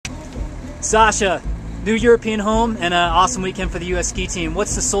Sasha, new European home and an awesome weekend for the U.S. ski team.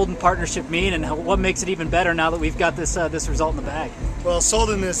 What's the Solden partnership mean, and what makes it even better now that we've got this result in the bag? Well,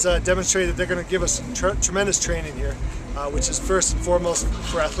 Solden has demonstrated they're going to give us tremendous training here, which is first and foremost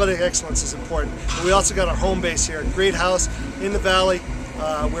for athletic excellence is important. But we also got our home base here, a great house in the valley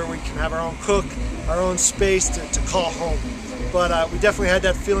where we can have our own cook, our own space to call home. But we definitely had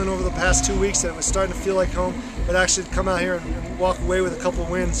that feeling over the past 2 weeks that it was starting to feel like home. But actually to come out here and walk away with a couple of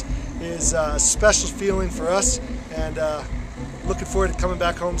wins is a special feeling for us, and looking forward to coming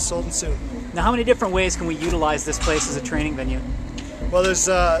back home to Solden soon. Now, how many different ways can we utilize this place as a training venue? Well, there's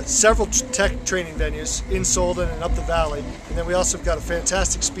several tech training venues in Solden and up the valley, and then we also have got a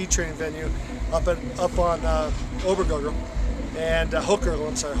fantastic speed training venue up on Obergurgel and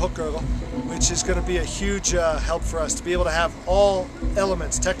Hochgurgel, which is going to be a huge help for us to be able to have all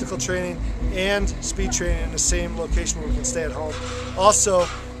elements, technical training and speed training, in the same location where we can stay at home. Also,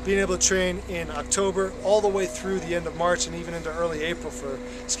 being able to train in October all the way through the end of March and even into early April for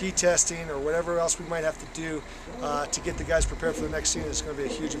ski testing or whatever else we might have to do to get the guys prepared for the next season is going to be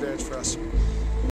a huge advantage for us.